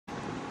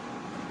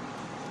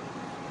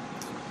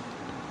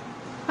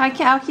Hi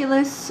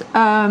Calculus.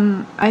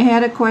 I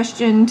had a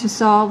question to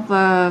solve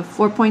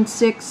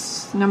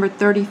 4.6 number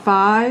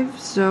 35,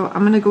 so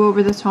I'm going to go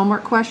over this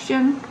homework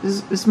question.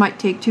 This might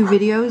take 2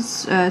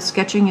 videos.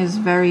 Sketching is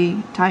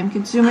very time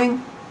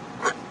consuming,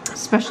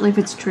 especially if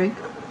it's trig.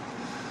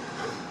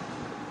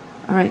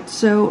 Alright,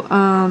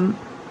 so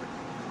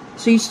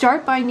you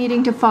start by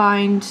needing to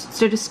find,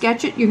 so to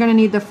sketch it, you're going to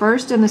need the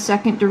first and the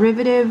second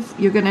derivative.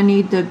 You're going to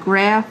need the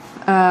graph.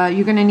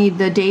 You're going to need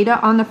the data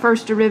on the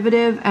first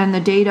derivative and the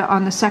data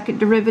on the second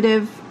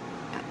derivative,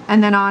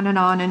 and then on,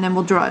 and then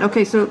we'll draw it.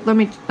 Okay, so let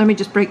me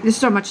just break. There's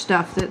so much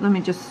stuff that let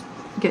me just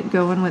get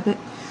going with it.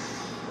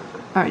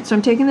 All right, so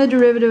I'm taking the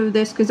derivative of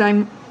this because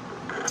I'm.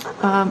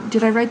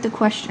 Did I write the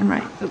question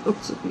right?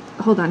 Oops,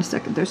 hold on a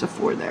second. There's a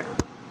 4 there,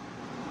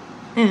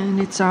 and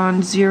it's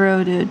on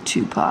 0 to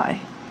 2 pi.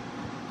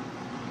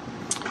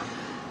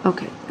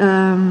 Okay.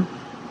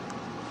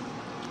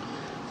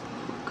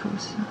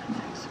 Cosine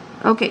x.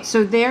 Okay,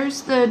 so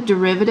there's the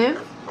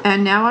derivative,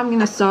 and now I'm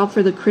going to solve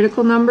for the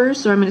critical numbers,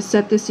 so I'm going to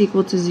set this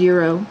equal to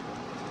 0.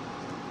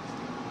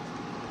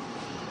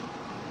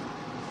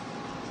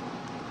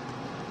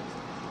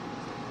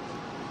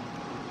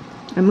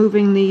 I'm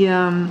moving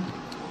the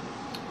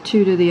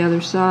 2 to the other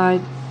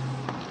side.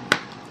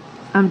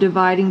 I'm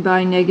dividing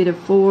by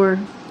 -4.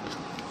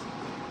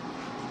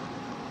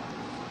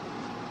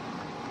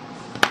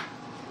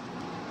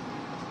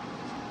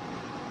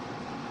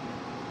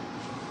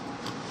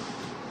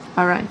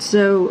 Alright,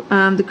 so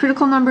the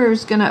critical number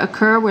is going to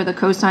occur where the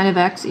cosine of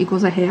x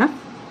equals 1/2.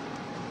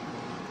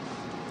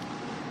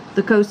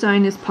 The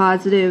cosine is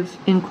positive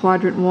in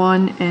quadrant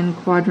 1 and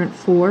quadrant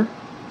 4.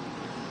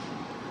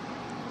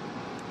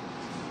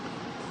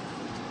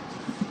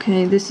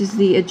 Okay, this is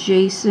the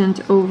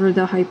adjacent over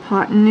the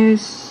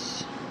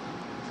hypotenuse,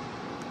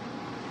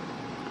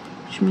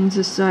 which means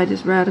this side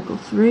is radical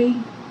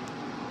 3.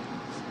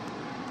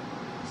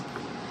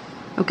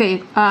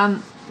 Okay,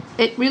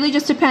 it really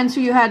just depends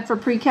who you had for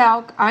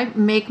pre-calc. I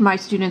make my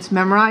students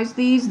memorize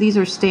these. These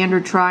are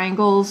standard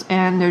triangles,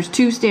 and there's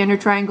 2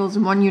 standard triangles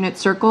and 1 unit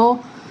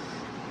circle.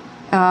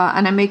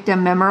 And I make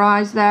them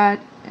memorize that,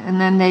 and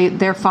then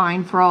they're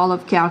fine for all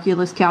of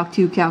calculus, calc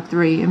 2, calc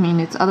 3. I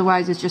mean,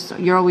 otherwise it's just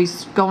you're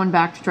always going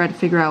back to try to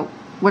figure out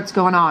what's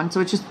going on.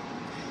 So it's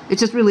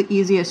just really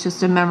easy. It's just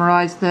to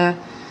memorize the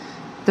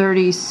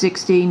 30,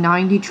 60,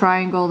 90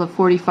 triangle, the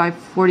 45,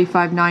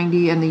 45,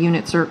 90, and the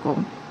unit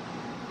circle.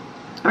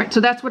 Alright,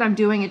 so that's what I'm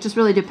doing. It just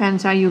really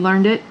depends how you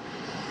learned it.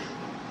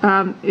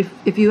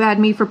 If you had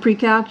me for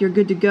pre-calc, you're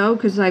good to go,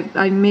 because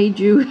I made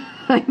you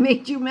I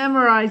made you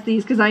memorize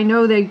these because I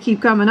know they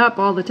keep coming up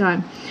all the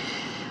time.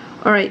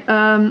 Alright,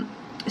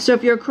 so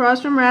if you're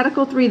across from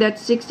radical 3,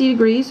 that's 60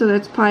 degrees, so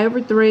that's pi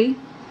over 3.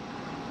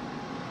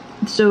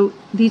 So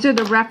these are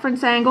the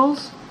reference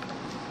angles.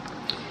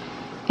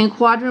 In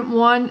quadrant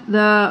 1,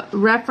 the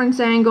reference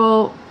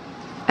angle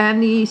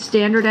and the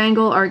standard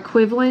angle are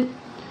equivalent.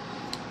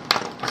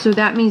 So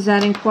that means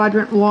that in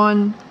quadrant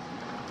 1,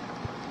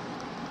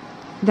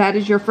 that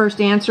is your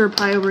first answer,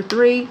 pi over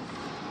 3.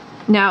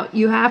 Now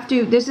you have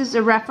to, this is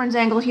a reference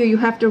angle here, you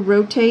have to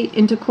rotate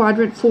into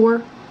quadrant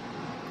 4.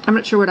 I'm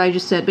not sure what I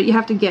just said, but you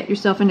have to get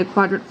yourself into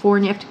quadrant 4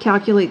 and you have to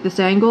calculate this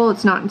angle.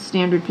 It's not in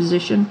standard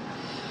position.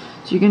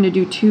 So you're going to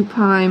do 2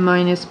 pi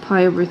minus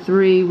pi over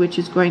 3, which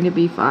is going to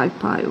be 5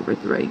 pi over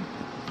 3.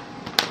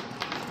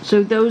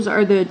 So those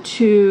are the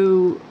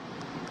 2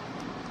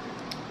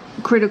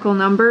 critical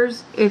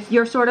numbers. If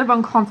you're sort of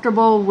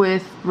uncomfortable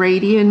with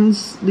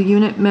radians, the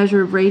unit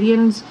measure of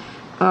radians,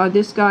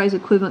 this guy is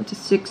equivalent to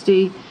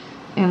 60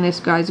 and this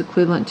guy is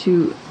equivalent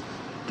to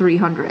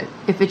 300.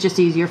 If it's just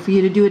easier for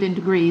you to do it in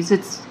degrees,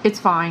 it's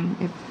fine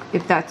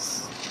if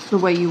that's the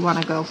way you want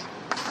to go.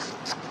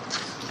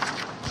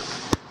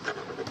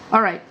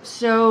 Alright,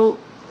 so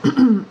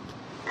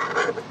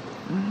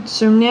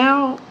so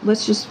now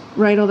let's just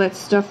write all that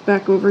stuff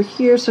back over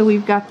here. So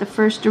we've got the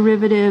first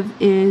derivative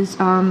is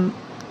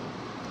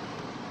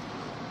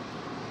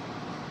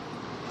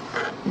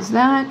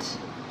that,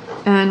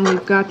 and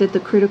we've got that the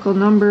critical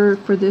number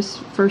for this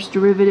first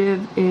derivative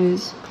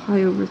is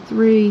pi over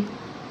 3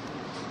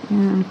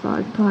 and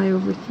 5 pi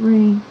over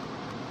 3.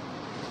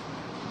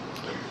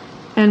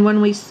 And when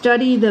we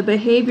study the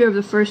behavior of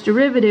the first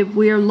derivative,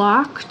 we are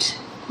locked,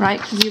 right?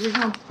 Because the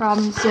original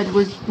problem said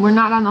we're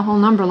not on the whole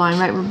number line,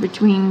 right? We're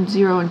between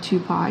 0 and 2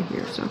 pi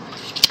here, so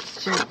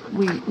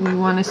we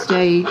want to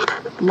stay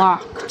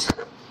locked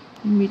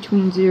in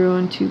between 0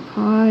 and 2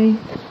 pi.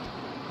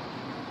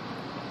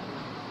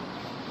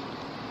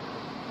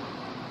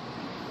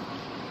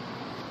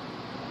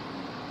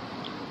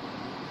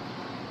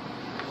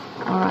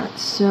 Alright,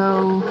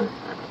 so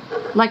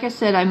like I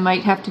said, I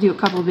might have to do a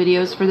couple of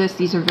videos for this.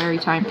 These are very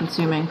time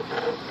consuming.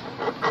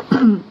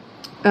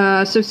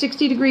 So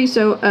 60 degrees,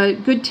 so a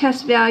good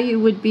test value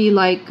would be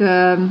like,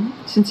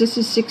 since this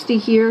is 60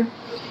 here,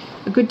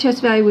 a good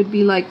test value would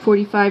be like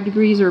 45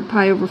 degrees or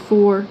pi over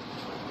 4.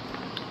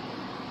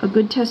 A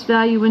good test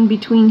value in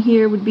between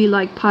here would be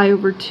like pi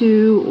over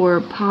 2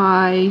 or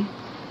pi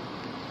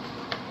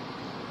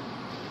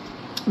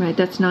Right,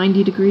 that's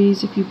 90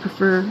 degrees if you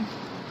prefer.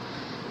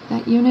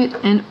 that unit.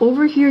 And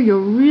over here, you're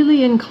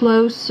really in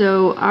close,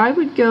 so I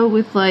would go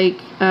with like,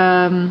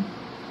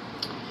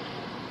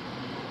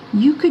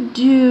 you could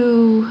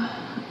do,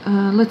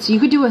 let's see, you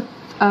could do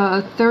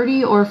a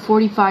 30 or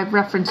 45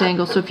 reference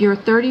angle. So if you're a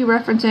 30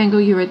 reference angle,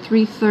 you're at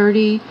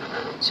 330.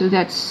 So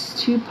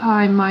that's 2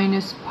 pi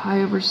minus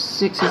pi over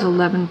 6 is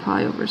 11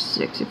 pi over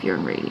 6 if you're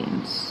in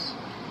radians.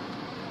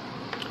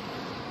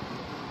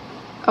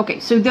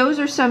 Okay, so those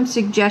are some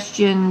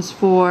suggestions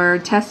for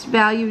test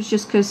values,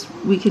 just because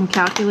we can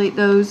calculate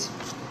those.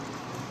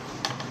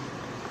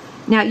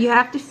 Now you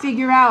have to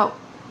figure out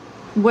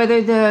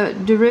whether the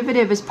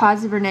derivative is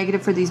positive or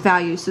negative for these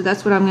values. So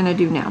that's what I'm going to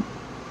do now.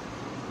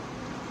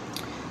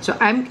 So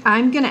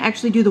I'm going to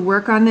actually do the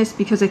work on this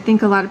because I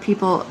think a lot of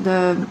people,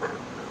 the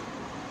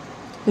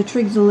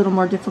trig's a little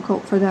more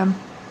difficult for them.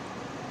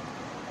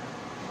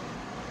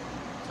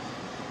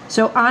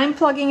 So I'm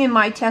plugging in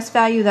my test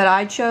value that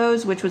I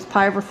chose, which was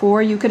pi over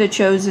 4. You could have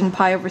chosen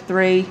pi over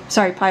 3,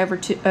 sorry, pi over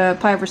 2,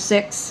 pi over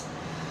 6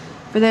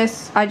 for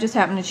this. I just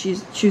happened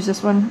to choose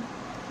this one.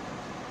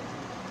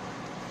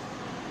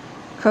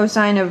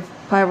 Cosine of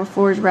pi over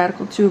 4 is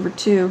radical 2 over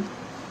 2.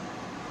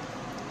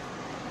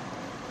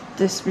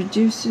 This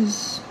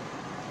reduces.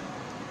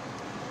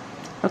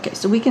 Okay,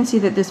 so we can see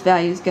that this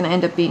value is going to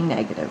end up being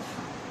negative.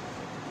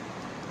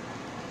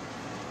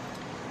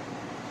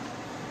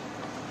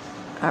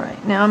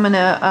 Alright, now I'm going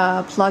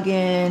to plug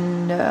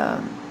in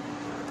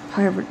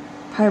pi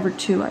over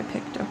 2 I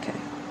picked, okay.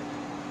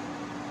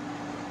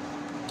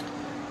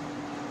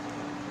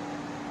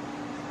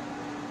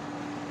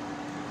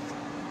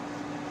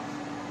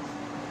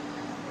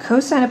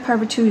 Cosine of pi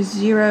over 2 is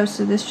 0,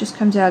 so this just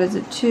comes out as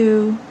a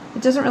 2.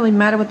 It doesn't really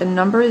matter what the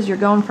number is, you're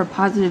going for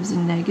positives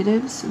and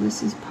negatives. So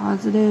this is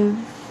positive,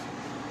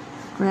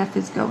 graph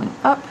is going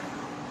up.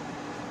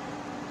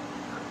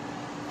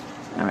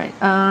 Alright,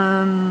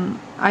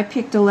 I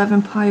picked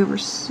 11 pi over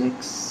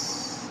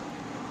 6.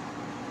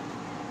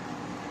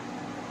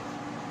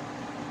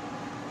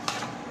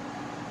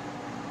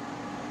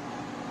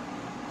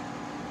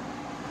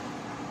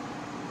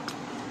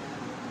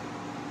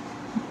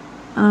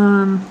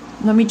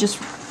 Let me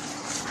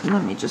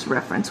just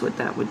reference what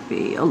that would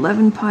be.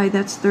 11 pi,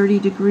 that's 30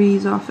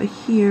 degrees off of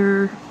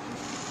here.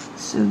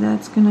 So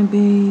that's going to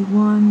be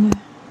 1,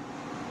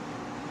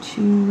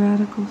 2,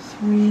 radical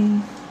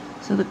 3.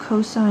 So the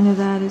cosine of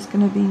that is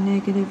going to be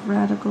negative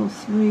radical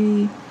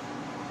 3,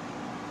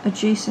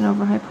 adjacent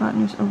over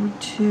hypotenuse over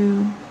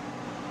 2,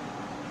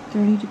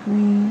 30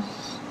 degrees.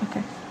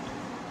 Okay.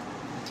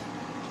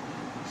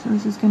 So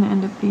this is going to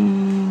end up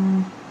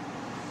being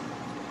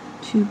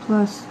 2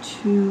 plus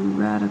 2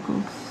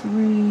 radical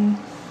 3.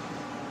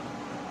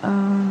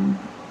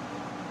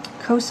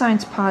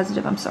 Cosine's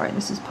positive. I'm sorry,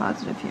 this is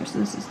positive here. So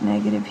this is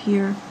negative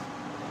here.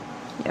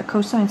 Yeah,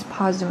 cosine's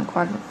positive in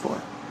quadrant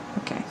 4.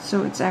 Okay,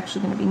 so it's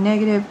actually going to be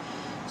negative,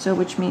 so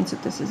which means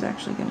that this is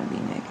actually going to be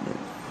negative.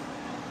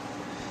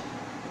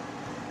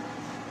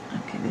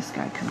 Okay, this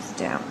guy comes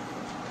down.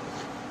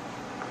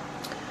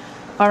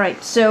 All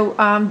right, so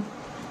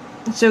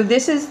so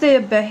this is the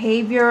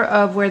behavior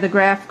of where the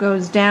graph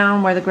goes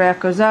down, where the graph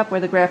goes up, where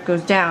the graph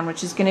goes down,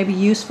 which is going to be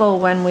useful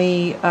when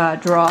we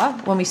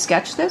when we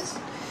sketch this.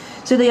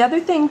 So the other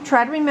thing,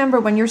 try to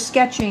remember when you're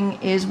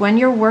sketching is when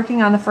you're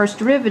working on the first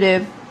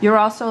derivative, you're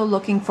also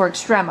looking for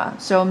extrema,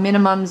 so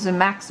minimums and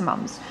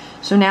maximums.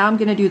 So now I'm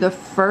going to do the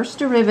first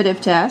derivative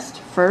test,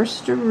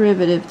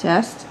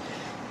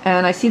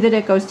 and I see that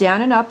it goes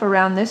down and up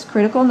around this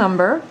critical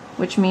number,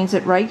 which means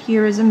that right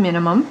here is a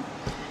minimum.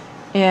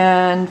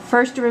 And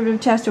first derivative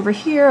test over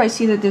here, I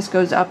see that this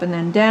goes up and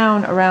then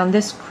down around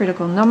this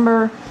critical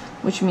number,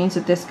 which means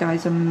that this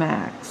guy's a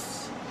max.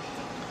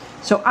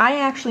 So I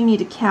actually need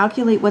to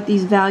calculate what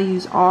these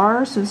values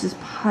are. So this is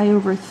pi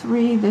over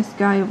 3. This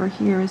guy over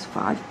here is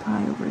 5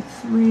 pi over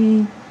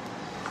 3.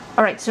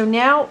 All right, so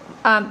now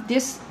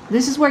this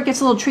is where it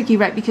gets a little tricky,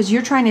 right? Because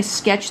you're trying to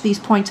sketch these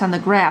points on the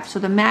graph. So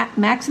the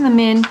max and the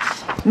min,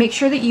 make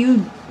sure that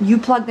you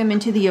plug them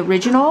into the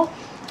original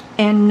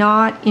and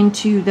not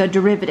into the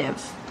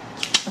derivative.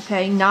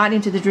 Okay, not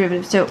into the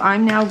derivative. So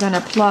I'm now going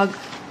to plug.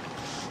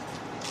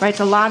 Right, it's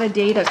a lot of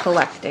data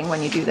collecting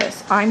when you do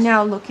this. I've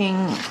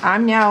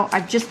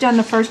just done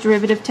the first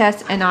derivative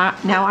test, and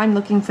now I'm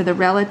looking for the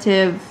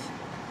relative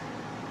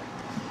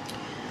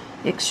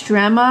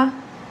extrema.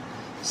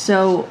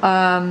 So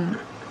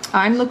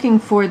I'm looking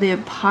for the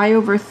pi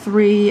over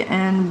 3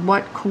 and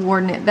what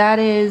coordinate that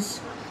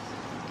is.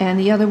 And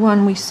the other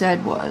one we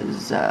said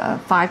was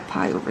 5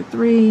 pi over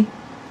 3.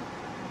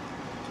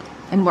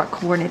 And what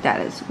coordinate that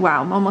is.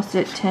 Wow, I'm almost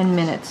at 10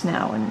 minutes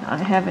now and I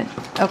haven't.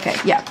 Okay,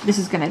 yeah, this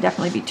is going to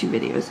definitely be 2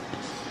 videos.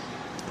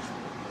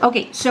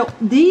 Okay, so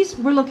these,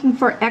 we're looking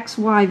for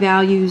XY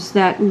values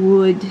that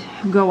would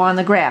go on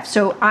the graph.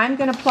 So I'm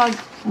going to plug,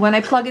 when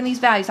I plug in these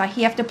values, I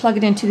have to plug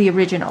it into the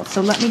original. So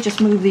let me just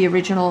move the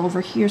original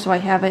over here so I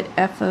have it.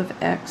 F of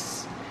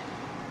x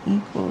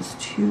equals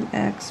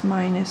 2x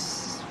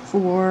minus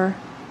 4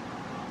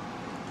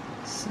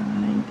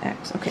 sine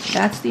x. Okay,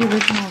 that's the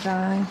original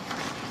guy.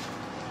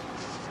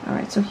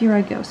 Alright, right, so here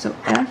I go. So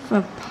f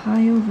of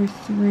pi over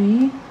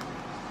 3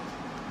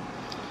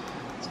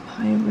 is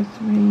pi over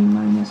 3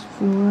 minus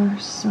 4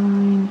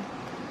 sine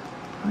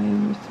pi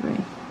over 3.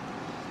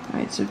 All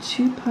right, so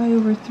 2 pi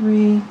over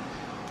 3,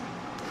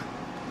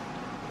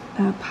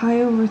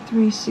 pi over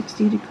 3,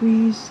 60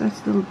 degrees. That's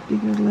the little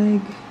bigger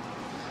leg.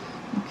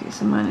 Okay,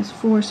 so minus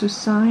 4. So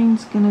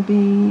sine's going to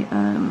be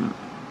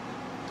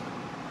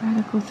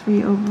radical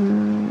 3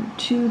 over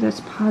 2.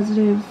 That's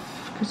positive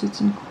because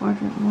it's in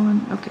quadrant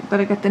 1. Okay, but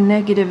I got the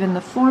negative in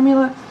the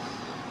formula.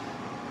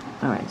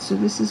 Alright, so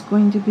this is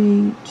going to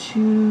be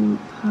 2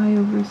 pi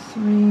over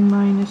 3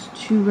 minus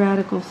 2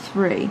 radical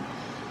 3.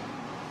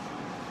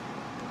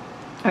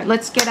 Alright,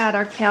 let's get out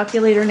our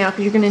calculator now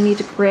because you're going to need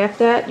to graph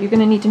that. You're going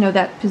to need to know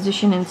that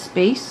position in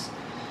space.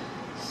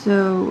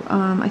 So,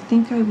 I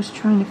think I was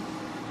trying to...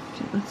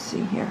 Let's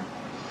see here.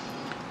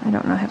 I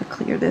don't know how to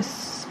clear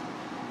this.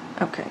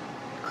 Okay.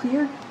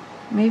 Clear?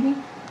 Maybe?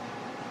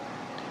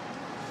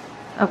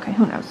 Okay,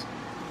 who knows?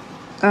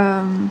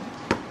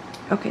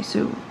 Okay,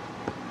 so...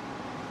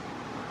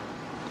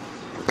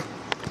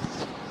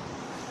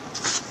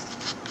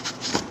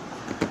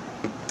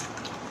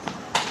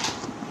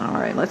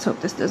 Alright, let's hope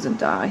this doesn't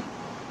die.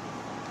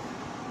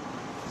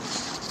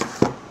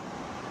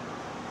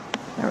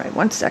 Alright,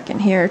 1 second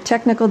here.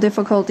 Technical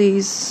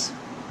difficulties.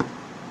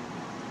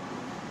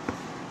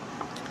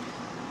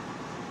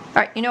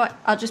 Alright, you know what?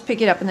 I'll just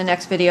pick it up in the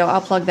next video.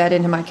 I'll plug that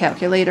into my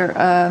calculator.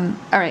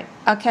 Alright,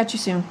 I'll catch you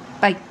soon.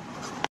 Bye.